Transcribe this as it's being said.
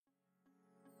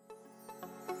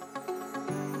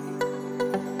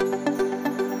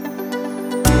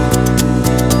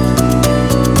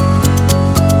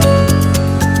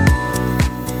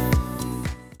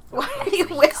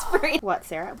What,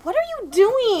 Sarah? What are you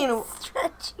doing?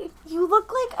 Stretching. You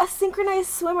look like a synchronized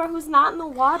swimmer who's not in the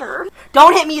water.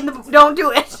 Don't hit me in the... Don't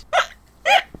do it.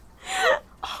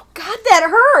 Oh, God, that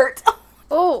hurt.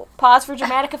 Oh. Pause for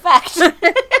dramatic effect. Hey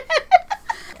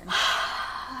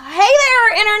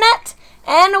there, Internet,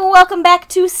 and welcome back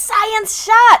to Science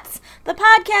Shots, the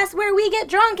podcast where we get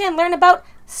drunk and learn about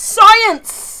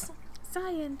science.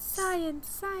 Science, science,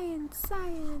 science,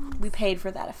 science. We paid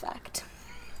for that effect.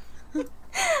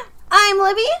 I'm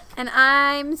Libby. And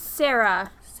I'm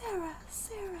Sarah. Sarah.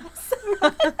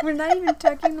 We're not even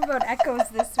talking about echoes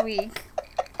this week.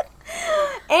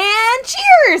 And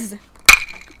cheers!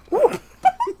 Ooh.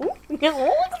 Get a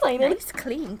little excited. Nice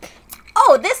clink.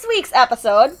 Oh, this week's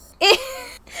episode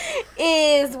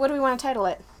is, what do we want to title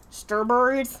it?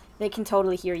 Strawberries? They can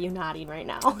totally hear you nodding right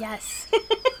now. Yes.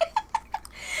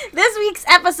 This week's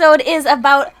episode is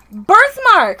about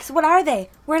birthmarks. What are they?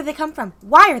 Where do they come from?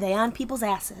 Why are they on people's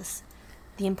asses?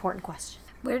 The important question.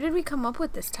 Where did we come up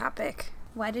with this topic?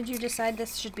 Why did you decide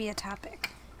this should be a topic?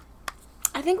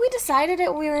 I think we decided it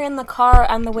when we were in the car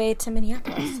on the way to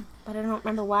Minneapolis, but I don't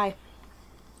remember why.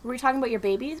 Were we talking about your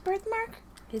baby's birthmark?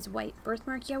 His white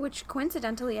birthmark, yeah, which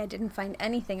coincidentally I didn't find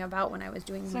anything about when I was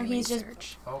doing my he's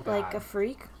research. Just like a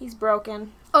freak? He's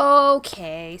broken.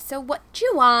 Okay, so what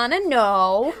you wanna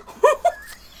know?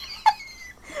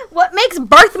 What makes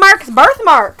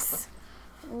birthmarks?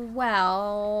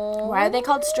 Well... Why are they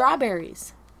called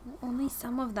strawberries? Only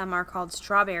some of them are called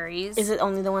strawberries. Is it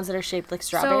only the ones that are shaped like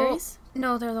strawberries?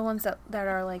 No, they're the ones that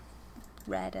are like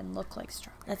red and look like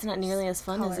strawberries. That's not nearly as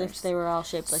fun as if they were all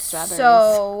shaped like strawberries.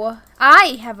 So,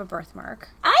 I have a birthmark.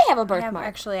 I have a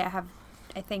birthmark. I have,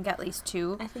 I think, at least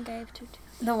two. I think I have two, too.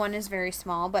 The one is very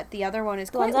small, but the other one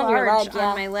is The quite one's on your large leg, yeah.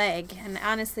 on my leg. And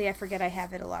honestly, I forget I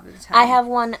have it a lot of the time. I have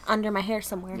one under my hair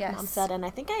somewhere, Yes. Mom said, and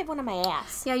I think I have one on my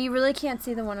ass. Yeah, you really can't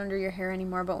see the one under your hair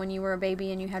anymore, but when you were a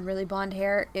baby and you had really blonde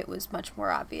hair, it was much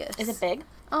more obvious. Is it big?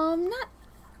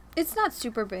 It's not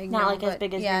super big. Not no, like as but-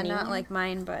 big as yeah, your knee? not like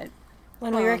mine, but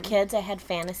When we were kids, I had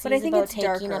fantasies but I think about it's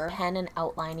taking darker. a pen and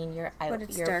outlining your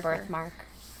it's your darker. birthmark.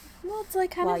 well, it's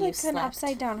like kind While of you like an slept.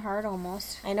 upside down heart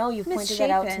almost. I know, you've pointed that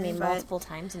out to me Misshapen, but multiple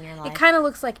times in your life. It kind of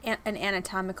looks like an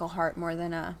anatomical heart more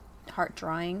than a heart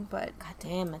drawing, but God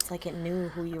damn, it's like it knew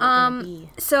who you were going to be.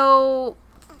 so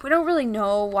we don't really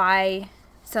know why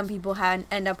some people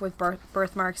end up with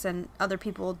birthmarks and other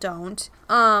people don't.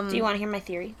 Do you want to hear my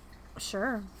theory?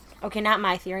 Sure. Okay, not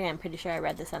my theory. I'm pretty sure I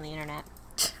read this on the internet.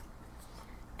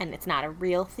 And it's not a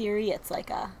real theory. It's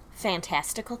like a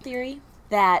fantastical theory.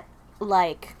 That,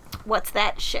 like, what's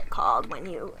that shit called when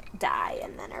you die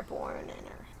and then are born and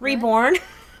are reborn?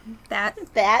 That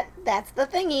That's the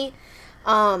thingy.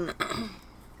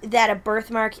 That a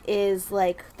birthmark is,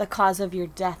 like, the cause of your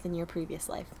death in your previous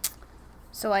life.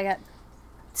 so I got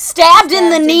Stabbed in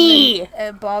the knee!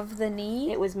 above the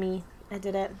knee. It was me. I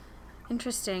did it.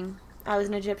 Interesting. I was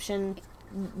an Egyptian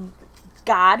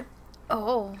god.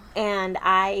 Oh, And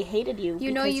I hated you.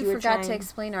 you know because you were forgot to trying-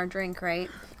 explain our drink, right?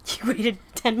 You waited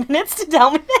 10 minutes to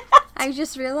tell me that. I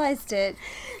just realized it.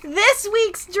 This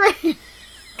week's drink.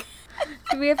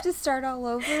 Do we have to start all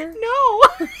over? No.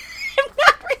 I'm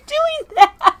not redoing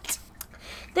that.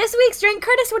 This week's drink,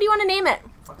 Curtis, what do you want to name it?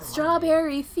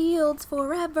 Strawberry Fields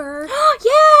Forever.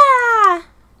 Yeah.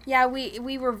 Yeah,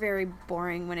 we were very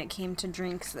boring when it came to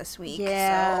drinks this week.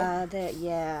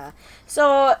 Yeah.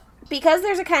 So, because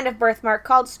there's a kind of birthmark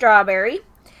called strawberry,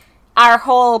 our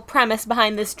whole premise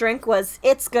behind this drink was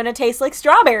it's going to taste like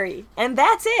strawberry. And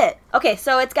that's it. Okay,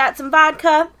 so it's got some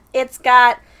vodka, it's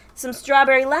got some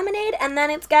strawberry lemonade, and then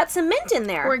it's got some mint in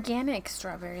there. Organic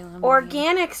strawberry lemonade.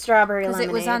 Organic strawberry Because lemonade.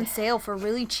 it was on sale for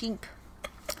really cheap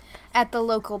at the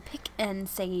local Pick and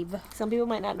Save. Some people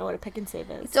might not know what a pick and save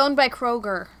is. It's owned by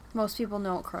Kroger. Most people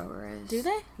know what Kroger is. Do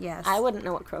they? Yes. I wouldn't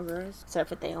know what Kroger is,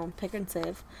 except if they own pick and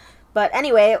save. But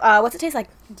anyway, what's it taste like?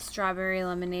 Strawberry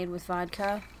lemonade with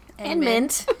vodka And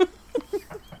mint.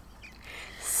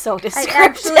 So I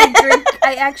descriptive.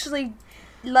 actually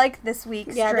like this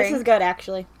week's Yeah, drink. this is good,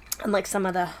 actually. Unlike some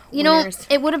of the You know, winners.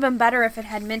 it would have been better if it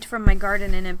had mint from my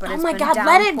garden in it, but Oh it's my been God,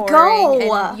 let it downpouring,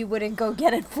 go. and you wouldn't go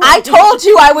get it for I me. told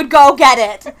you I would go get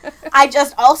it. I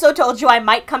just also told you I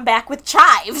might come back with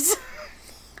chives.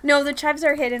 No, the chives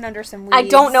are hidden under some weeds. I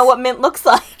don't know what mint looks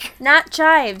like. Not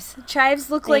chives.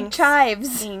 Chives look like Thanks.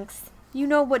 chives. Thanks. You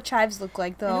know what chives look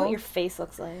like, I know though. what your face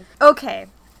looks like. Okay,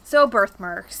 so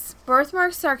birthmarks.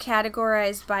 Birthmarks are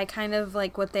categorized by kind of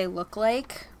like what they look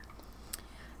like.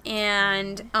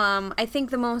 And I think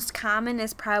the most common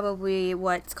is probably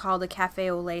what's called a cafe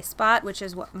au lait spot, which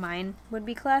is what mine would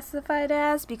be classified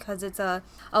as because it's a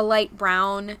light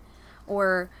brown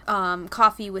or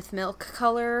coffee with milk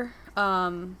color.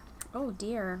 Oh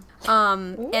dear.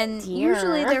 Ooh, And dear.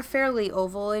 usually they're fairly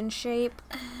oval in shape.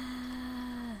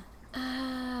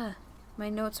 My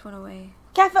notes went away.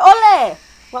 Cafe ole!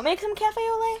 What makes them cafe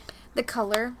ole? The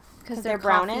color, because 'Cause they're they're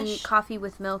brownish? coffee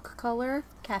with milk color.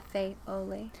 Cafe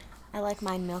ole. I like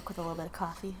mine milk with a little bit of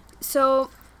coffee. So,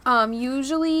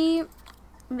 usually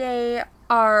they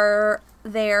are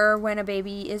there when a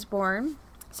baby is born.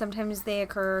 Sometimes they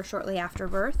occur shortly after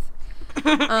birth.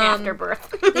 After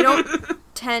birth. They don't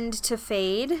tend to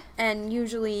fade, and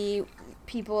usually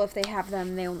people, if they have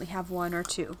them, they only have 1 or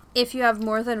 2. If you have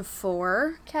more than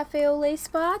 4 cafe au lait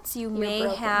spots, you may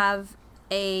broken. have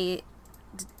a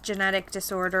genetic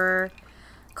disorder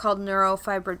called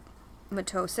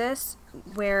neurofibromatosis,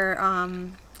 where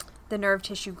the nerve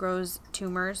tissue grows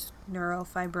tumors,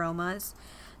 neurofibromas,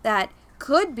 that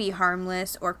could be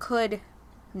harmless or could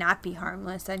not be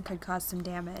harmless and could cause some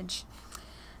damage.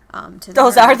 To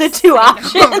Those are the nerves. two I know,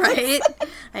 options. right?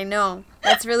 I know.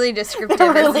 That's really descriptive,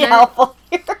 They're really isn't it? helpful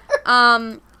here.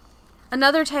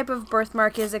 Another type of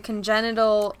birthmark is a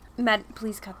congenital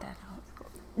please cut that out.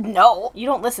 No, you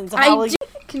don't listen to how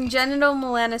Congenital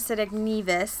melanocytic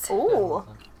nevus. Ooh.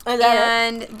 Is that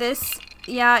And this,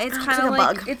 yeah, it's Looks kind of like a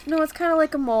like bug. it's kind of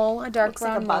like a mole, a dark Looks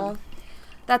like a brown bug. mole.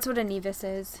 That's what a nevus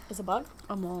is. Is a bug?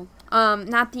 A mole.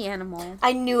 Not the animal.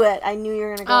 I knew it. I knew you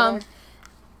were gonna go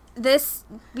there.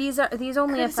 These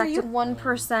only Curtis, are affect you-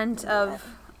 1% of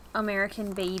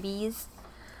American babies.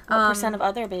 What percent of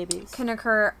other babies? Can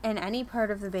occur in any part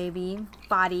of the baby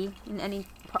body.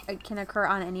 It can occur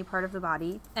on any part of the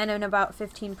body, and in about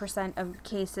 15% of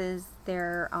cases,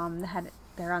 they're on the head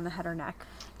or neck.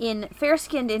 In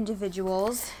fair-skinned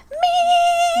individuals,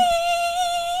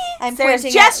 I'm Sarah's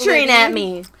pointing at gesturing Libby. at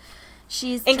me.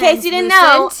 She's In case you didn't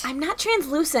know, translucent. I'm not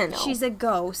translucent. She's a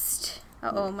ghost.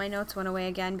 Uh-oh, my notes went away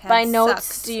again. Pad By notes,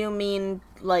 sucks. do you mean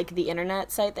like the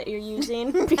internet site that you're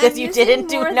using? Because I'm you using didn't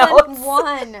do more notes. than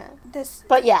one. This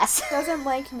But yes. doesn't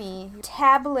like me.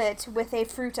 Tablet with a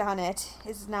fruit on it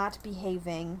is not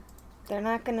behaving. They're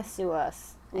not going to sue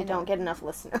us. We I know. don't get enough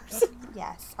listeners.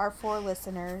 Yes, our 4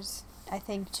 listeners, I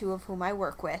think 2 of whom I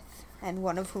work with, and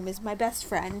 1 of whom is my best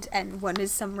friend, and 1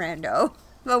 is some rando.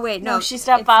 Oh, wait, no. she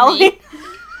stopped it's following.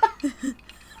 me.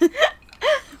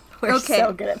 We're Okay,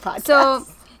 so good at podcasts. So,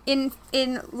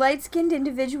 in light-skinned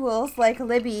individuals like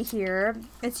Libby here,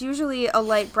 it's usually a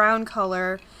light brown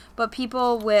color, but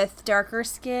people with darker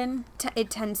skin, it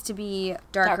tends to be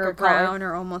darker Darker color. brown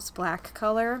or almost black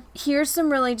color. Here's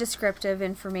some really descriptive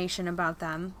information about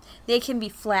them. They can be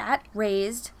flat,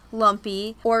 raised,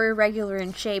 lumpy, or irregular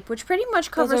in shape, which pretty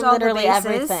much Those covers are all the literally bases.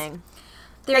 everything.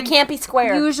 They're They can't be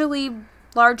square. usually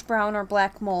large brown or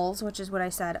black moles, which is what I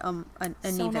said a So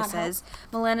nevus not is.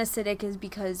 Melanocytic is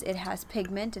because it has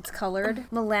pigment, it's colored.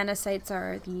 Melanocytes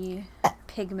are the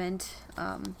pigment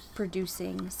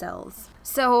producing cells.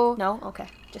 So, No? Okay.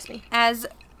 Just me.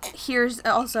 here's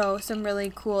also some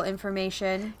really cool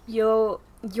information. Your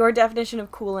definition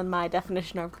of cool and my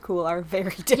definition of cool are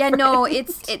very different. Yeah, no,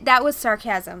 that was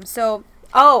sarcasm. So,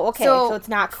 Oh, okay. So it's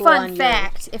not cool on fun yours.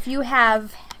 fact, if you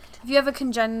have a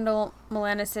congenital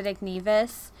melanocytic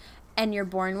nevus and you're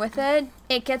born with it,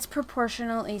 it gets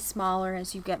proportionally smaller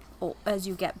as you get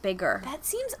bigger. That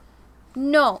seems...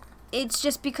 No, it's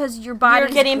just because your body's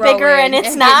You're getting growing bigger and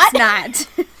it's not? It's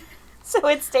not. So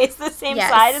it stays the same Yes.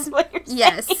 size as what you're saying?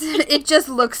 Yes, it just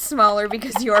looks smaller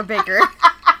because you're bigger.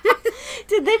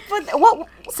 Did they put... What...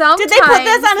 Sometimes, Did they put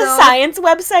this on a though, science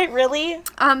website, really?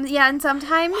 Yeah, and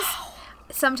sometimes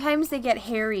they get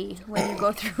hairy when you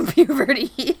go through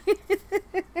puberty.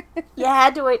 You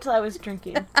had to wait till I was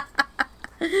drinking.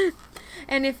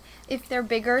 And if they're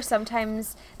bigger,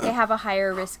 sometimes they have a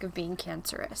higher risk of being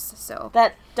cancerous. So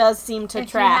That does seem to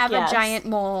if track, you have yes. a giant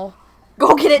mole,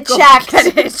 Go get it go checked.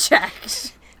 get it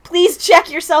checked. Please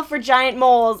check yourself for giant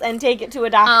moles and take it to a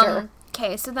doctor.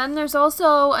 Okay, so then there's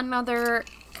also another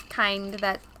kind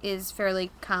that is fairly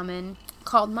common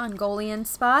called Mongolian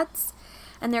spots.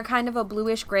 And they're kind of a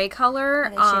bluish gray color. Are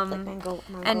they shaped like Mongolia?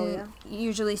 And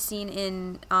usually seen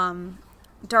in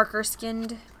darker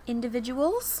skinned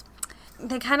individuals.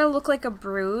 They kind of look like a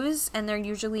bruise, and they're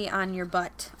usually on your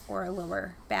butt or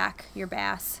lower back, your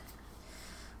bass.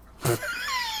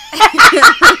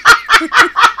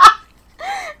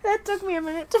 That took me a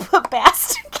minute to put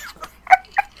bass together.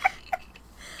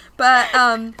 But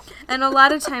and a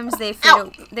lot of times they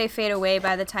fade away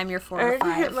by the time you're 4 I or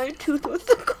already hit 5. my tooth with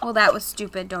the comb. Well, that was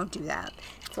stupid. Don't do that.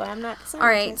 That's why I'm not the All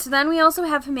right. So then we also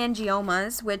have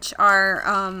hemangiomas, which are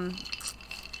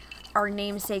our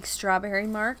namesake strawberry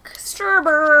marks.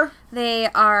 Strawberry. They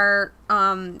are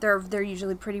they're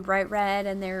usually pretty bright red,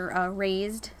 and they're a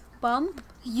raised bump.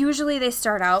 Usually they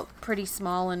start out pretty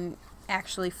small and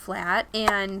actually flat,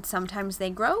 and sometimes they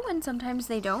grow and sometimes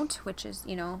they don't, which is,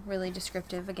 really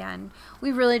descriptive again.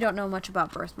 We really don't know much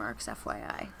about birthmarks,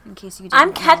 FYI, in case you didn't I'm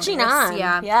know catching this. on.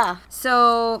 Yeah.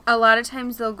 So a lot of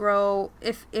times they'll grow,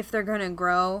 if they're going to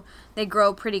grow, they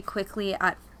grow pretty quickly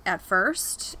at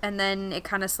first, and then it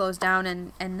kind of slows down,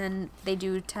 and then they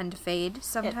do tend to fade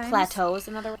sometimes. It plateaus,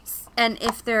 in other words. And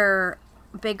if they're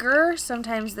bigger,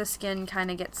 sometimes the skin kind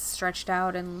of gets stretched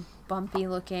out and bumpy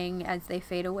looking as they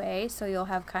fade away, so you'll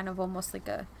have kind of almost like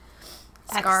a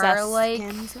scar-like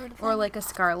sort of or like a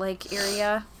scar-like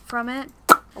area from it.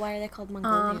 Why are they called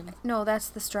Mongolian? No, that's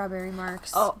the strawberry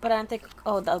marks. Oh, but I don't think...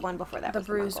 Oh, the one before that the was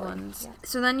bruised Mongolian. ones. Yeah.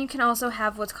 So then you can also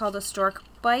have what's called a stork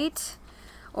bite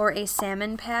or a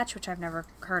salmon patch, which I've never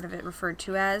heard of it referred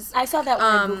to as. I saw that when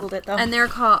I Googled it, though. And they're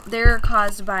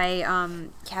caused by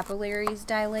capillaries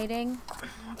dilating.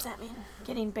 What's that mean?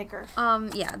 Getting bigger.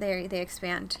 Yeah, they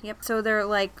expand. Yep. So they're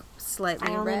like slightly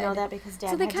red. I only know that because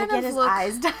Dad So they had to kind get of his look-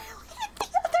 eyes dilated the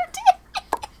other day.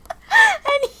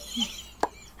 And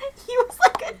he was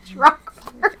like a drunk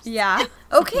person. Yeah.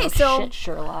 Okay, so Shit,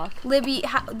 Sherlock. Libby,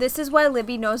 this is why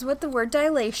Libby knows what the word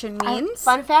dilation means.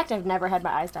 Fun fact, I've never had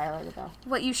my eyes dilated, though.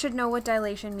 What you should know what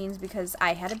dilation means because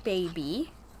I had a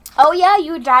baby. Oh, yeah,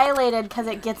 you dilated because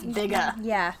it gets bigger.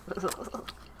 Yeah.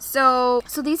 So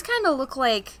these kind of look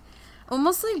like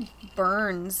almost like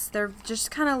burns. They're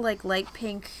just kind of like light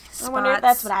pink spots. I wonder if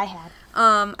that's what I had.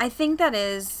 I think that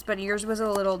is, but yours was a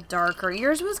little darker.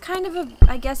 Yours was kind of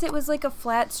I guess it was like a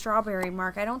flat strawberry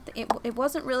mark. I don't, it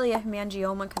wasn't really a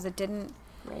hemangioma because it didn't,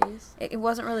 Raise. it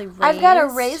wasn't really raised. I've got a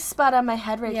raised spot on my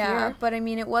head right here. But I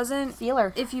mean, it wasn't,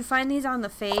 Feeler. if you find these on the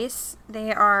face,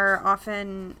 they are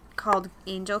often called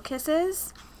angel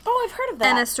kisses. Oh, I've heard of that.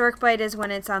 And a stork bite is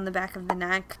when it's on the back of the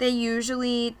neck. They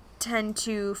usually tend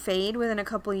to fade within a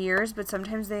couple years, but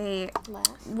sometimes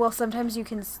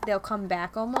sometimes they'll come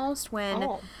back almost when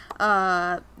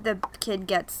the kid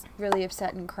gets really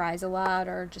upset and cries a lot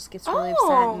or just gets really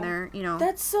upset and they're,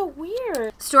 That's so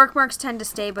weird. Stork marks tend to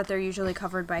stay, but they're usually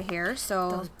covered by hair, so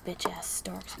Those bitch-ass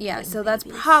storks. yeah, so that's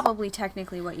probably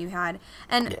technically what you had.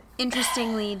 And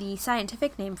interestingly, the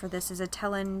scientific name for this is a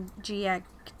telangiectic,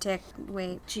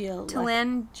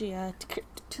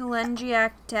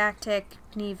 telangiectatic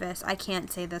nevus. I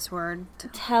can't say this word.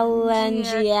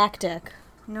 Telangiectic.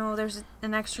 No, there's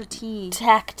an extra T.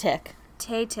 Tactic.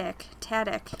 Tatic.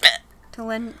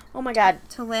 Oh my god.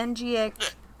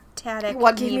 Telangiectatic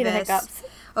What gave me the nevus. hiccups?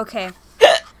 Okay.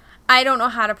 I don't know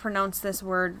how to pronounce this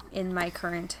word in my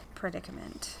current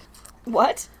predicament.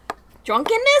 What?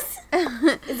 Drunkenness?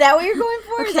 Is that what you're going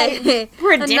for? Okay.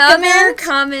 Predicament? Another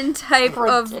common type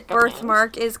of Predicament.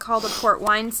 birthmark is called a port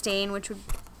wine stain, which would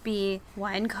be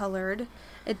wine colored.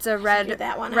 It's a red Figured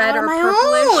that one red out or on my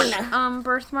purplish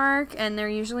birthmark, and they're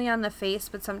usually on the face,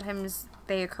 but sometimes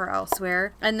they occur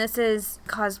elsewhere. And this is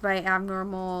caused by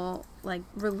abnormal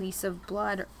release of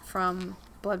blood from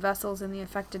blood vessels in the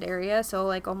affected area,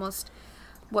 so almost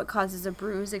what causes a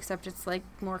bruise, except it's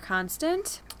more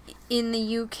constant. In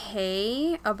the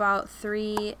UK, about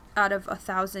 3 out of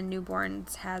 1,000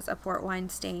 newborns has a port wine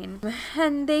stain,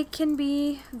 and they can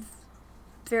be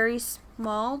very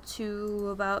small to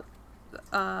about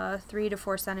 3 to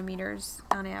 4 centimeters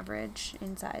on average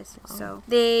in size. Oh. So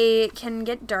they can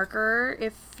get darker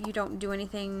if you don't do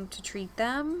anything to treat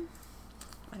them.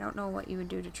 I don't know what you would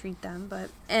do to treat them,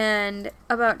 and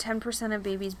about 10% of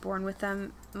babies born with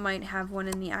them might have one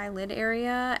in the eyelid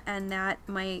area, and that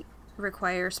might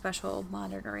require special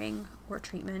monitoring or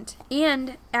treatment.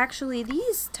 And actually,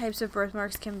 these types of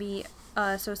birthmarks can be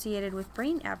associated with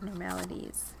brain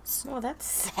abnormalities. Oh, that's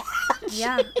sad.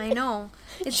 Yeah, I know.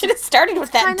 It should have started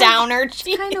with that downer. It's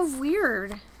kind of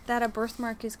weird that a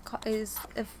birthmark is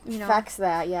affects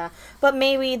that, yeah. But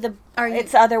maybe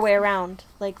it's the other way around.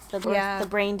 The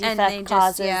brain defect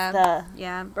causes the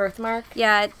birthmark.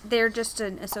 Yeah, they're just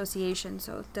an association,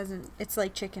 so it's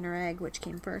like chicken or egg, which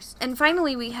came first. And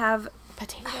finally, we have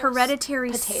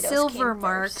hereditary silver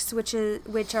marks, which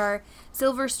are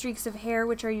silver streaks of hair,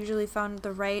 which are usually found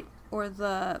the right or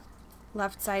the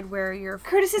left side where your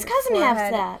Curtis's cousin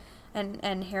has that.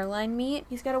 And hairline meet.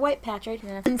 He's got a white patch right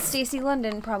here. And Stacey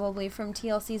London, probably from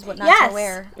TLC's What Not to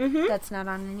Wear. Mm-hmm. That's not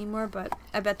on anymore, but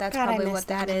I bet that's probably what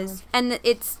that is. And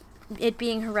it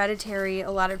being hereditary,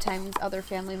 a lot of times other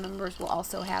family members will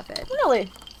also have it.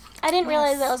 Really? I didn't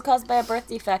realize that was caused by a birth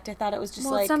defect. I thought it was just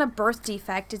it's not a birth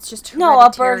defect. It's just hereditary. No, a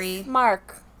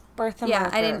birthmark. Yeah,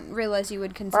 I didn't realize you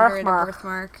would consider it a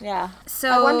birthmark. Yeah. So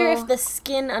I wonder if the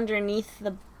skin underneath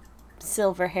the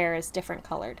silver hair is different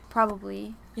colored.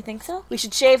 Probably. You think so? We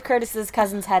should shave Curtis's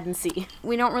cousin's head and see.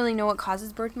 We don't really know what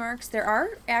causes birthmarks. There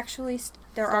are actually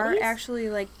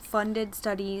funded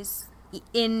studies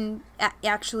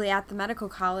actually at the medical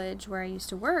college where I used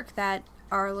to work that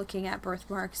are looking at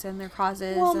birthmarks and their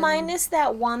causes. Well, and minus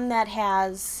that one that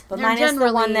has... But They're minus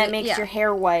the one that generally- makes yeah. your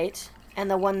hair white and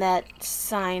the one that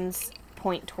signs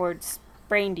point towards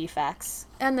brain defects.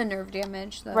 and the nerve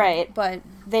damage, though. Right. But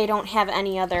They don't have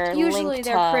any other usually link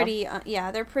they're to pretty.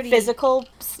 They're pretty physical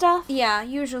stuff. Yeah,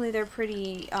 usually they're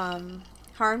pretty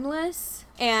harmless,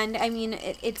 and I mean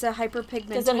it's a hyperpigmentation.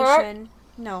 Does it hurt?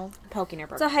 No, Poking your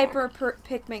it's a birthmark.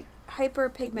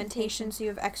 hyperpigmentation. So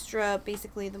you have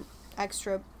basically the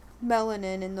extra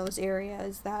melanin in those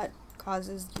areas that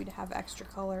causes you to have extra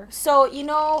color. So, you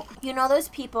know those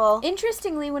people...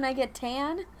 Interestingly, when I get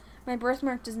tan, my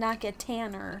birthmark does not get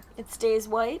tanner. It stays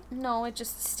white? No, it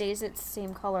just stays its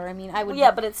same color. I mean, I would.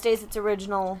 Yeah, but it stays its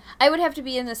original... I would have to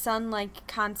be in the sun like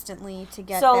constantly to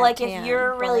get. So, that like, tan, if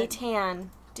you're really but-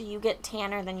 tan, do you get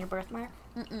tanner than your birthmark?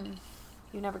 Mm-mm.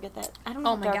 You never get that? I don't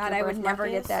know Oh how my dark god, your I would birthmark never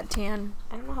get is. that tan.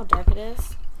 I don't know how dark it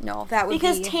is. No, that would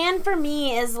Because be tan for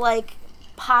me is, like,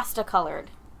 pasta colored.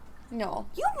 no.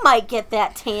 You might get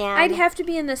that tan. I'd have to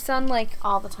be in the sun like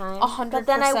all the time. 100% But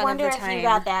then I of wonder the if you time.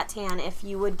 got that tan, if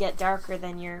you would get darker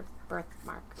than your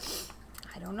birthmark.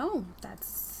 I don't know.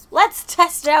 That's Let's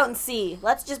test it out and see.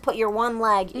 Let's just put your one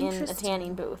leg in a Interesting.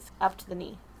 tanning booth, up to the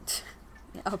knee.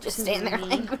 up Just to stand there me.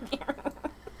 like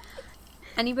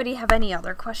Anybody have any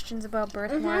other questions about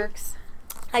birthmarks?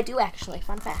 I do actually.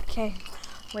 Fun fact. Okay.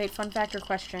 Wait, fun fact or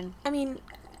question? I mean,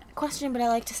 question, but I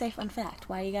like to say fun fact.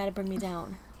 Why you gotta bring me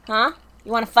down? Huh?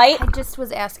 You want to fight? I just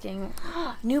was asking.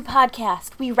 New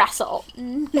podcast. We wrestle.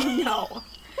 No.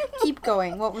 Keep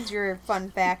going. What was your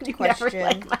fun fact You question? never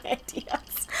like my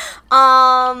ideas.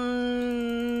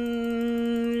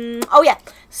 Oh yeah.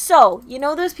 So, you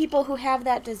know those people who have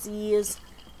that disease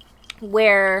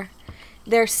where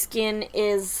their skin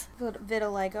is...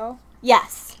 Vitiligo.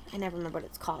 Yes. I never remember what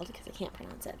it's called because I can't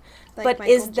pronounce it. Like but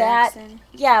Michael is that... Jackson.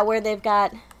 Yeah, where they've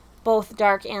got both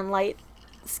dark and light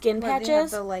skin Where they have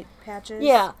patches. the light patches.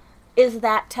 Yeah. Is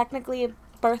that technically a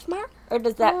birthmark? Or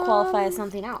does that qualify as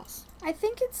something else? I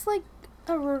think it's like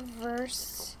a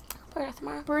reverse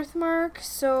Birthmark?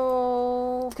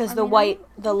 so Because I the mean, white,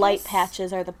 I the light guess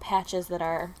patches are the patches that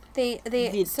are... They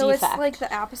the so it's defect. like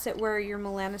the opposite where your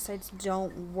melanocytes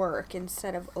don't work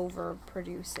instead of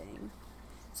overproducing.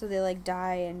 So they like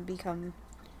die and become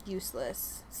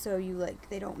useless. So you like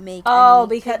they don't make Oh, any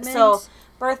because pigment. so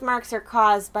birthmarks are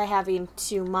caused by having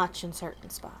too much in certain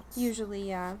spots, Usually,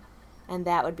 yeah. and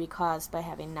that would be caused by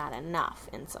having not enough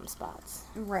in some spots.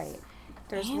 Right.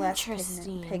 There's less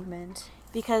Interesting. pigment.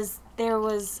 Because there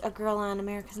was a girl on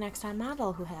America's Next Top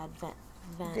Model who had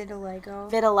Vitiligo.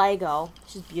 vitiligo.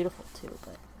 She's beautiful too,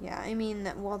 but Yeah, I mean,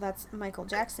 that's Michael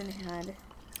Jackson had.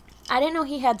 I didn't know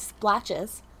he had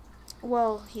splotches.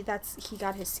 Well, he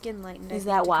got his skin lightened. I Is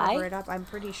think, that to why? Cover it up. I'm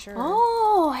pretty sure.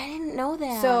 Oh, I didn't know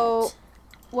that. So,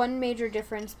 one major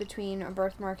difference between a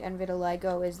birthmark and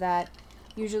vitiligo is that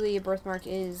usually a birthmark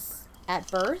is at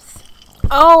birth,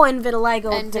 oh, and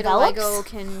vitiligo and develops. vitiligo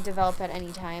can develop at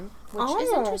any time, which is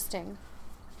Oh. interesting.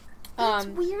 That's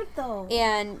weird though.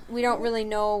 And we don't really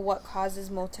know what causes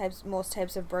most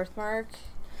types of birthmark.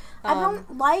 I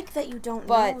don't like that you don't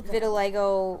But know that.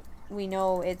 vitiligo, we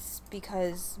know it's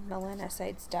because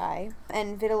melanocytes die.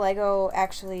 And vitiligo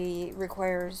actually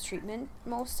requires treatment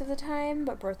most of the time,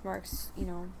 but birthmarks,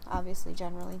 obviously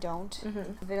generally don't.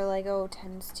 Mhm. Vitiligo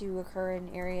tends to occur in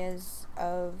areas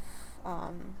of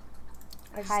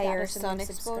I just higher got us a sun new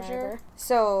exposure. subscriber.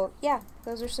 So, yeah,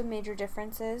 those are some major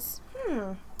differences.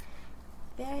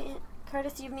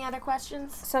 Curtis, do you have any other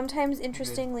questions? Sometimes,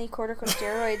 interestingly,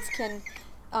 corticosteroids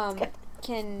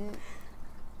can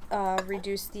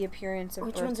reduce the appearance of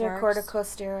Which birthmarks. ones are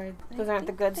corticosteroid? Those aren't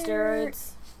the good think they're-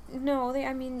 steroids. No,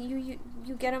 you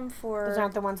get them for. Those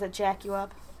aren't the ones that jack you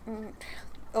up.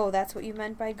 Oh, that's what you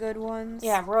meant by good ones.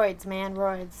 Yeah, roids, man,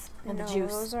 roids, and No, the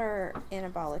juice. those are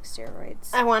anabolic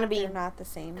steroids. I want to be. They're not the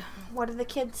same. What do the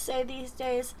kids say these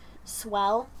days?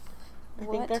 Swell. I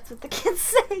think What? that's what the kids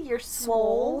say. You're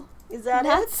swole. Is that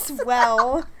Not it?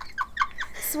 swell.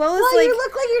 Swell is Well, like you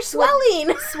look like you're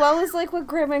swelling. swell is like what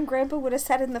Grandma and Grandpa would have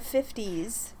said in the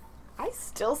 50s. I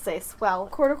still say swell.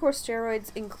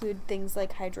 Corticosteroids include things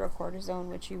like hydrocortisone,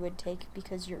 which you would take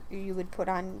because you would put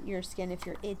on your skin if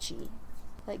you're itchy.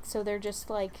 Like, so they're just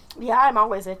like, Yeah, I'm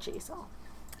always itchy, so.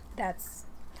 that's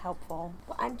helpful.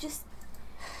 Well, I'm just.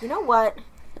 You know what?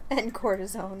 And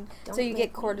cortisone. Don't So you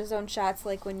get make me- cortisone shots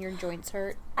like when your joints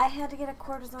hurt. I had to get a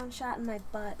cortisone shot in my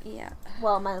butt. Yeah.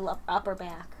 Well, my upper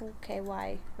back, Okay,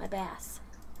 why? my bass.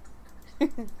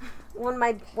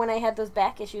 When I had those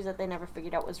back issues that they never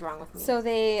figured out what was wrong with me. So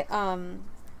they,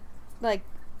 like,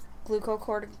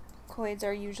 glucocorticoids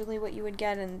are usually what you would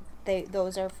get, and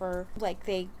those are for, like,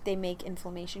 they make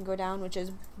inflammation go down, which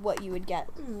is what you would get,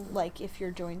 like, if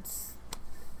your joints,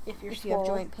 if you have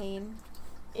joint pain.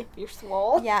 If you're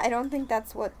swole? Yeah, I don't think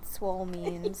that's what swole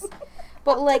means.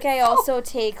 But, like, I also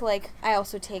take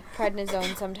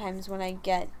prednisone sometimes when I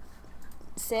get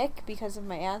sick because of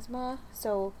my asthma,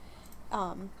 so,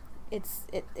 it's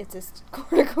a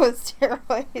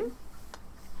corticosteroid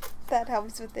that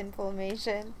helps with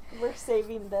inflammation. We're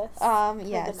saving this yes. for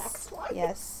the next one.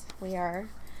 Yes, we are.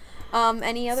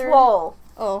 Any other? Swole.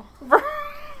 Oh.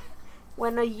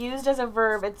 When used as a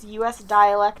verb, it's U.S.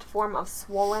 dialect form of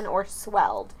swollen or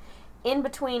swelled. In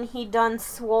between, he done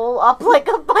swole up like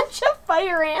a bunch of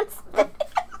fire ants.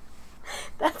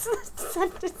 That's the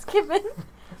sentence given.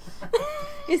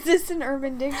 Is this an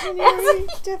Urban Dictionary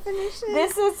definition?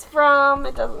 This is from,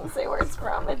 it doesn't say where it's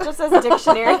from. It just says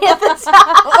dictionary at the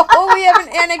top. Oh, we have an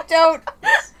anecdote.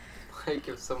 Like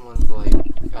if someone's like,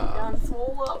 Done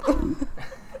swole up.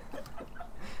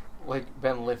 like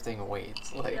been lifting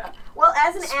weights, like. Yeah. Well,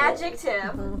 as an swole.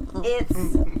 adjective,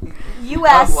 it's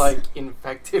U.S. Not like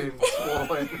infected and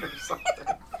swollen or something.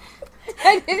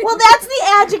 Well, that's the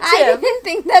adjective. I didn't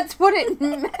think that's what it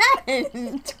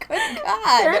meant. Good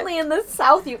God. Apparently in the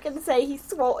South you can say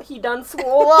he done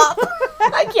swole up.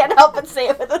 I can't help but say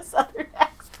it with a Southern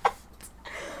accent.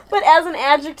 But as an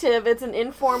adjective, it's an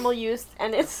informal use,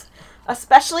 and it's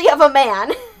especially of a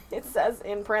man, it says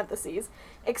in parentheses,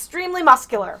 extremely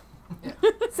muscular. Yeah.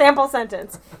 Sample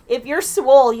sentence. If you're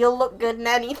swole, you'll look good in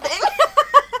anything.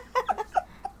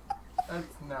 That's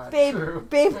not Babe, true.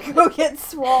 babe, go get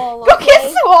swole. Go Okay?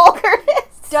 get swole,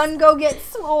 Curtis. Done, go get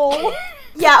swole.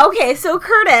 Yeah, okay, so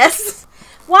Curtis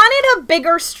wanted a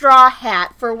bigger straw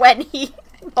hat for when he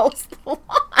mows the lawn.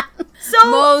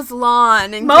 So Mows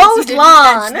lawn. In Mows case you didn't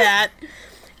lawn. catch that.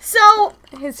 So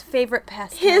His favorite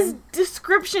pastime. his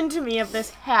description to me of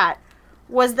this hat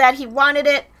was that he wanted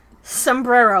it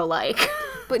sombrero-like.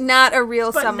 But not a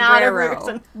real But sombrero. not a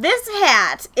real This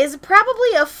hat is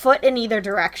probably a foot in either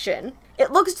direction.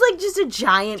 It looks like just a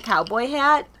giant cowboy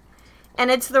hat,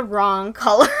 and it's the wrong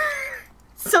color.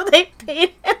 So they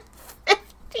paid him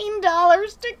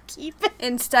 $15 to keep it.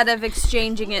 Instead of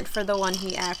exchanging it for the one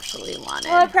he actually wanted.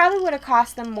 Well, it probably would have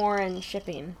cost them more in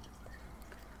shipping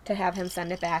to have him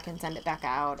send it back and send it back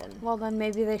out. And Well, then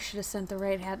maybe they should have sent the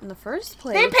right hat in the first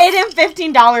place. they paid him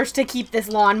 $15 to keep this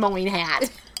lawn mowing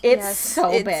hat. It's Yes,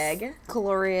 so it's big.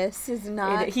 glorious, is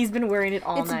not. He's been wearing it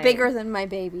all It's night. bigger than my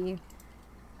baby.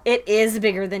 It is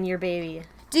bigger than your baby.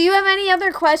 Do you have any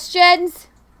other questions?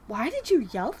 Why did you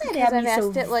yell that Because at me I've so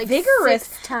asked it, like, vigorous?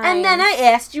 6 times. And then I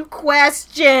asked you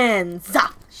questions.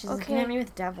 She's Okay. looking at me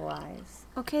with devil eyes.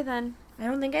 Okay then. I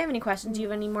don't think I have any questions. Do you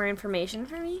have any more information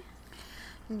for me?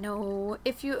 No.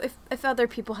 If other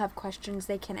people have questions,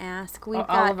 they can ask. All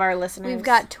of our listeners. We've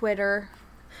got Twitter.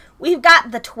 We've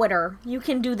got the Twitter. You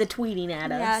can do the tweeting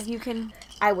at us. Yeah, you can.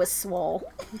 I was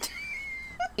swole.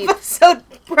 Episode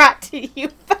brought to you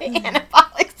by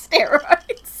anabolic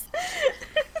steroids.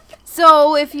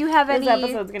 So if you have any. This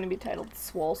episode's going to be titled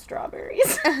Swole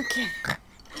Strawberries. Okay.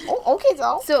 Oh, okay,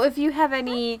 So if you have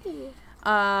any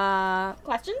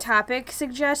questions? topic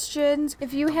suggestions,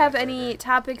 if you have any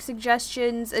topic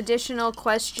suggestions, additional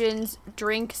questions,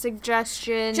 drink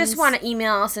suggestions, Just want to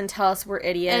email us and tell us we're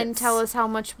idiots. and tell us how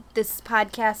much this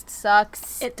podcast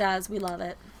sucks. It does. We love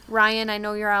it. Ryan, I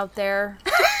know you're out there.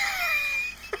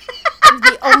 You're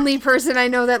the only person I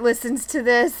know that listens to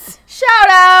this. Shout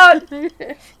out!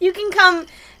 You can come,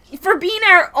 for being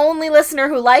our only listener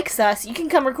who likes us, you can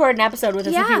come record an episode with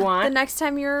us if you want. The next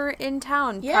time you're in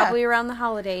town, Yeah. probably around the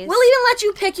holidays. We'll even let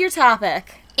you pick your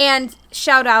topic. And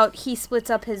shout out, he splits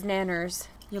up his nanners.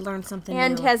 You learn something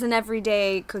And new. has an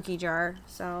everyday cookie jar,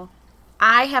 so.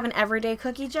 I have an everyday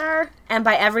cookie jar, and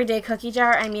by everyday cookie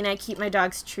jar, I mean I keep my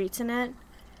dog's treats in it.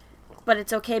 But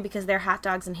it's okay because they're hot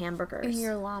dogs and hamburgers. In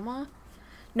your llama?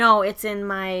 No, it's in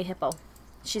my hippo.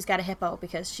 She's got a hippo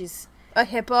because she's A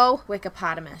hippo?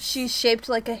 wickopotamus. She's shaped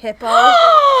like a hippo.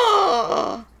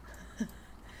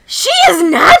 She is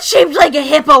not shaped like a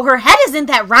hippo. Her head isn't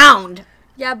that round.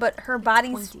 Yeah, but her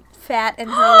body's fat and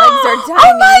her legs are tiny.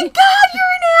 Oh my god,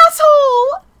 you're an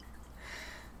asshole.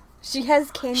 She has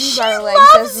candy She bar legs,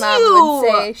 loves as Mom you. would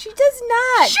say. She does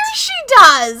not. Sure she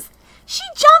does. She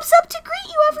jumps up to greet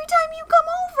you every time you come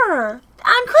over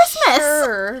on Christmas.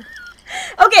 Sure.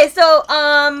 Okay, so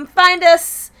find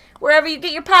us wherever you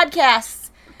get your podcasts.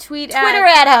 Twitter Twitter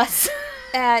at us.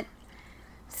 at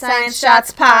Science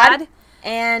Shots Pod.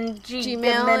 And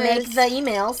Gmail make is- the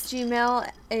emails. Gmail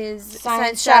is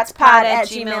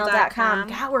scienceshotspod@gmail.com.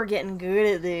 God, we're getting good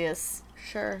at this.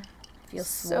 Sure. Feels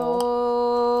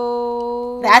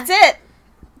swole. So That's it.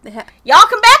 Y'all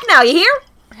come back now, you hear?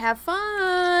 Have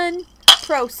fun.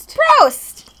 Prost.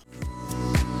 Prost!